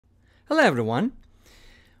Hello everyone.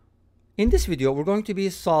 In this video we're going to be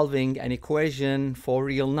solving an equation for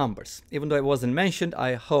real numbers. Even though it wasn't mentioned,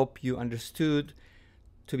 I hope you understood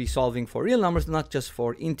to be solving for real numbers, not just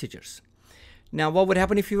for integers. Now what would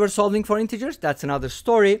happen if you were solving for integers? That's another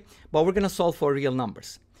story, but we're going to solve for real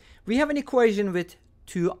numbers. We have an equation with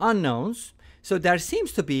two unknowns, so there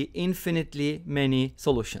seems to be infinitely many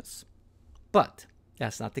solutions. But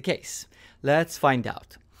that's not the case. Let's find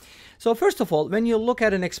out. So first of all, when you look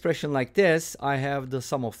at an expression like this, I have the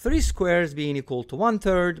sum of three squares being equal to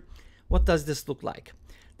 1/3. What does this look like?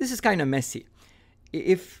 This is kind of messy.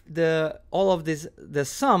 If the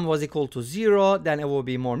sum was equal to 0, then it would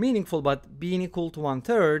be more meaningful, but being equal to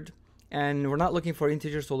 1/3, and we're not looking for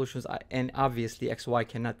integer solutions, and obviously x, y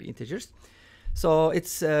cannot be integers. So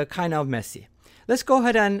it's kind of messy. Let's go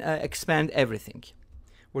ahead and expand everything.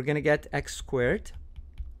 We're going to get x squared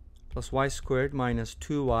plus y squared minus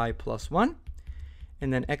 2y plus 1,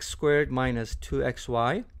 and then x squared minus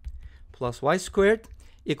 2xy plus y squared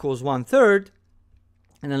equals 1/3,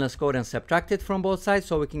 and then let's go ahead and subtract it from both sides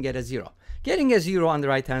so we can get a 0. Getting a 0 on the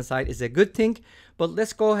right hand side is a good thing, but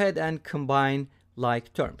let's go ahead and combine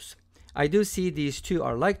like terms. I do see these two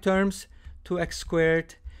are like terms, 2x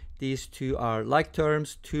squared, these two are like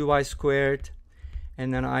terms, 2y squared,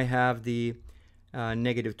 and then I have the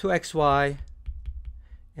negative 2xy,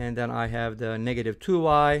 and then I have the negative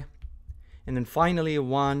 2y, and then finally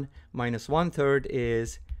 1 minus 1/3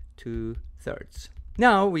 is 2/3.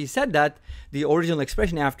 Now we said that the original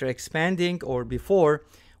expression after expanding or before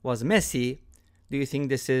was messy. Do you think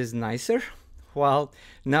this is nicer? Well,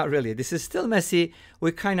 not really. This is still messy.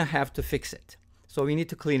 We kind of have to fix it. So we need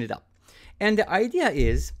to clean it up. And the idea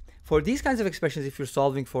is, for these kinds of expressions, if you're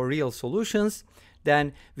solving for real solutions,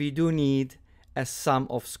 then we do need a sum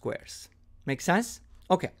of squares. Make sense?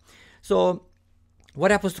 Okay, so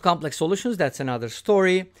what happens to complex solutions? That's another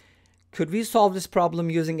story. Could we solve this problem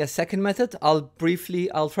using a second method? I'll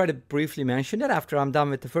try to briefly mention that after I'm done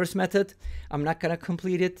with the first method. I'm not going to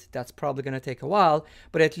complete it. That's probably going to take a while,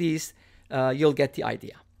 but at least you'll get the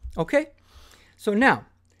idea. Okay, so now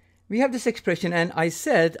we have this expression, and I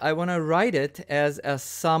said I want to write it as a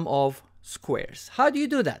sum of squares. How do you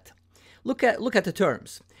do that? Look at the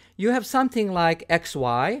terms. You have something like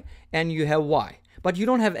xy and you have y, but you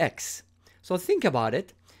don't have x. So think about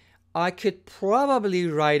it. I could probably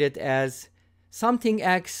write it as something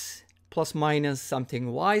x plus minus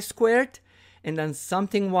something y squared, and then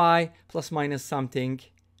something y plus minus something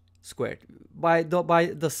squared. By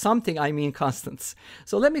the something, I mean constants.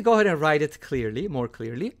 So let me go ahead and write it clearly, more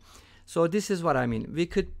clearly. So this is what I mean. We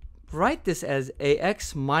could write this as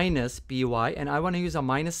ax minus by, and I want to use a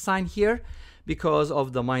minus sign here because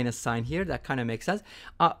of the minus sign here. That kind of makes sense.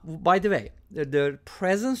 By the way, the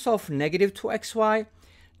presence of negative 2xy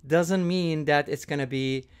doesn't mean that it's going to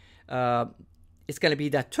be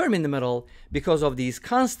that term in the middle. Because of these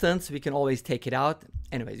constants, we can always take it out.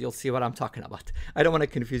 Anyways, you'll see what I'm talking about. I don't want to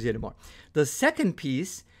confuse you anymore. The second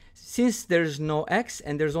piece, since there's no x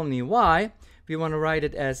and there's only y, we want to write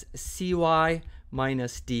it as cy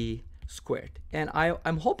minus d squared. And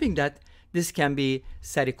I'm hoping that this can be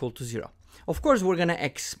set equal to 0. Of course, we're going to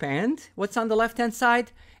expand what's on the left-hand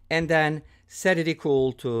side and then set it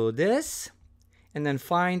equal to this, and then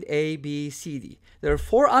find a, b, c, d. There are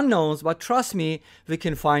 4 unknowns, but trust me, we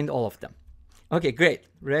can find all of them. Okay, great.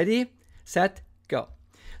 Ready, set, go.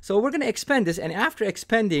 So we're going to expand this, and after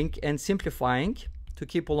expanding and simplifying, to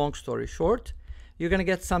keep a long story short, you're going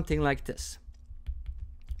to get something like this.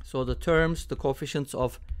 So the terms, the coefficient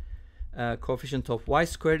of y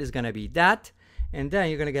squared is going to be that, and then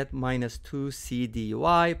you're going to get minus 2c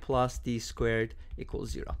dy plus d squared equals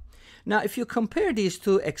 0. Now, if you compare these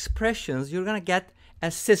two expressions, you're going to get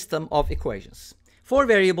a system of equations. 4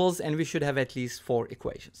 variables, and we should have at least 4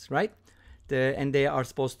 equations, right? And they are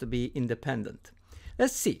supposed to be independent.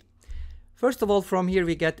 Let's see. First of all, from here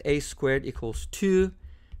we get a squared equals 2,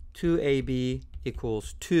 2ab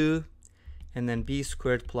equals 2, and then b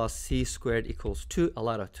squared plus c squared equals 2. A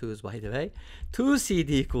lot of 2's, by the way. 2cd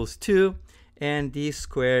equals 2. And d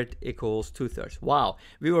squared equals 2/3. Wow,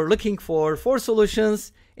 we were looking for 4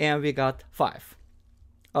 solutions and we got 5.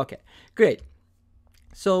 Okay, great.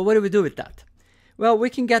 So what do we do with that? Well,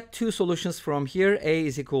 we can get 2 solutions from here. A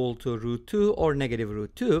is equal to √2 or negative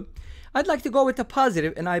 √2. I'd like to go with a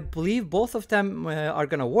positive, and I believe both of them are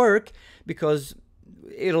going to work because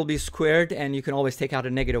it'll be squared, and you can always take out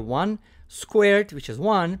a negative 1 squared, which is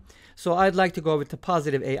 1. So I'd like to go with the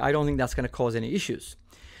positive a. I don't think that's going to cause any issues.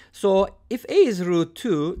 So if a is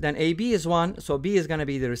 √2, then ab is 1. So b is going to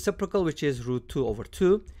be the reciprocal, which is √2 over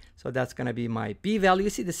 2. So that's going to be my b value. You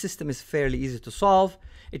see, the system is fairly easy to solve.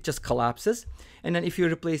 it just collapses. And then if you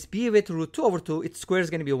replace b with root 2 over 2, its square is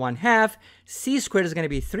going to be 1/2. C squared is going to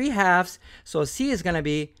be 3/2. So c is going to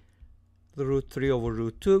be the root 3 over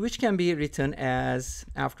root 2, which can be written as,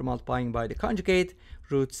 after multiplying by the conjugate,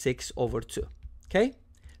 root 6 over 2. Okay,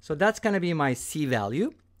 so that's going to be my c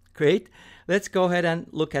value. Great. Let's go ahead and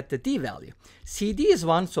look at the d value. CD is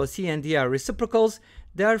 1, so c and d are reciprocals.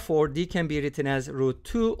 Therefore, d can be written as root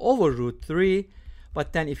 2 over root 3.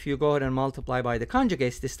 But then if you go ahead and multiply by the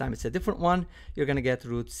conjugates, this time it's a different one, you're going to get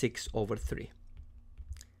root 6 over 3.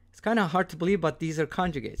 It's kind of hard to believe, but these are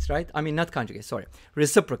conjugates, right? I mean, not conjugates, sorry,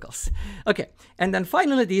 reciprocals. Okay, and then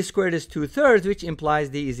finally, d squared is 2/3, which implies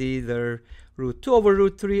d is either root 2 over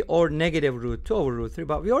root 3 or negative root 2 over root 3.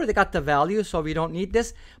 But we already got the value, so we don't need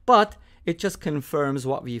this. But it just confirms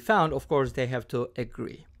what we found. Of course, they have to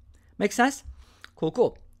agree. Make sense? Cool,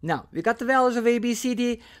 cool. Now, we got the values of a, b, c,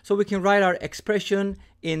 d, so we can write our expression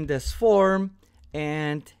in this form.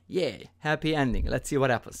 And yay, happy ending. Let's see what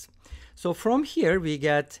happens. So from here, we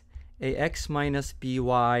get ax minus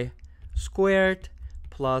by squared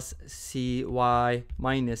plus cy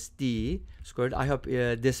minus d squared. I hope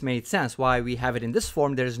this made sense why we have it in this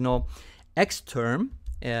form. There is no x term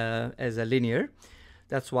as a linear.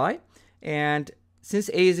 That's why. And since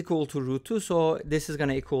a is equal to root 2, so this is going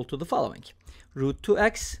to equal to the following. Root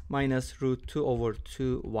 2x minus root 2 over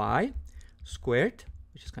 2y squared,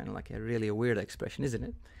 which is kind of like a really weird expression, isn't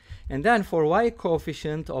it? And then for y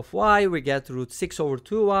coefficient of y, we get root 6 over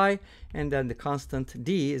 2y, and then the constant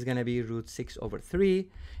d is going to be root 6 over 3.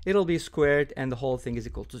 It'll be squared, and the whole thing is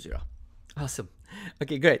equal to 0. Awesome.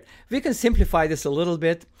 Okay, great. We can simplify this a little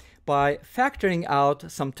bit by factoring out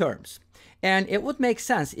some terms. And it would make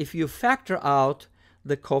sense if you factor out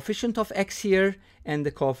the coefficient of x here and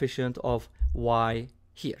the coefficient of y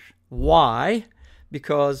here. Why?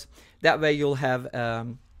 Because that way you'll have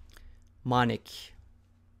monic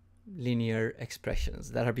linear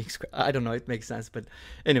expressions that are being squared. I don't know, it makes sense, but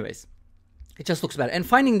anyways, it just looks better. And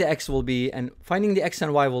finding the x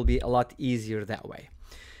and y will be a lot easier that way.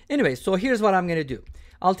 Anyway, so here's what I'm going to do.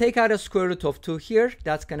 I'll take out a square root of 2 here.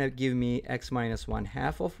 That's going to give me x minus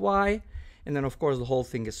 1/2 of y. And then, of course, the whole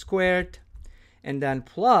thing is squared. And then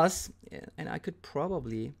plus, and I could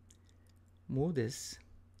probably move this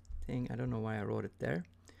thing. I don't know why I wrote it there.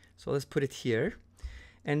 So let's put it here.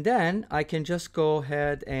 And then I can just go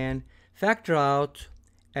ahead and factor out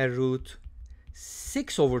a root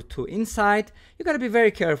 6 over 2 inside. You got to be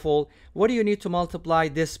very careful. What do you need to multiply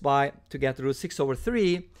this by to get root 6 over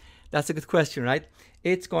 3? That's a good question, right?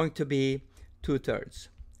 It's going to be 2/3.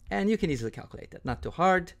 And you can easily calculate that, not too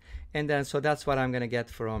hard. And then, so that's what I'm going to get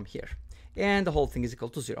from here. And the whole thing is equal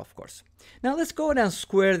to 0, of course. Now let's go ahead and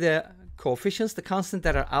square the coefficients, the constants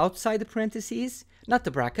that are outside the parentheses, not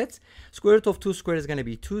the brackets. Square root of 2 squared is going to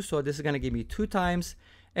be 2. So this is going to give me 2 times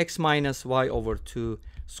x minus y over 2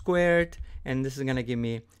 squared. And this is going to give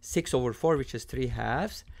me 6 over 4, which is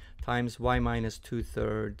 3/2, times y minus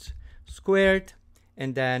 2/3 squared.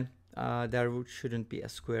 And then there shouldn't be a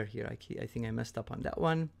square here. I think I messed up on that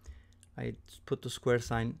one. I put the square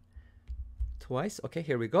sign twice. Okay,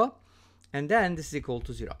 here we go. And then this is equal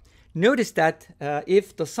to 0. Notice that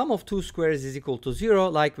if the sum of 2 squares is equal to 0,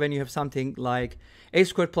 like when you have something like a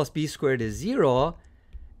squared plus b squared is 0,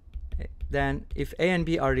 then if a and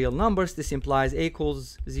b are real numbers, this implies a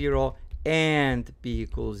equals 0 and b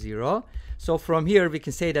equals 0. So from here we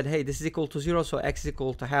can say that, hey, this is equal to 0, so x is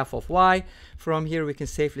equal to half of y. From here we can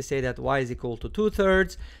safely say that y is equal to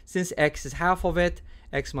 2/3. Since x is half of it,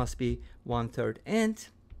 x must be 1/3. And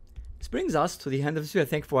this brings us to the end of this video.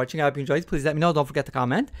 Thank you for watching. I hope you enjoyed. Please let me know. Don't forget to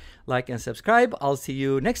comment, like, and subscribe. I'll see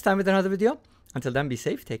you next time with another video. Until then, be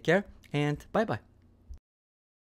safe, take care, and bye-bye.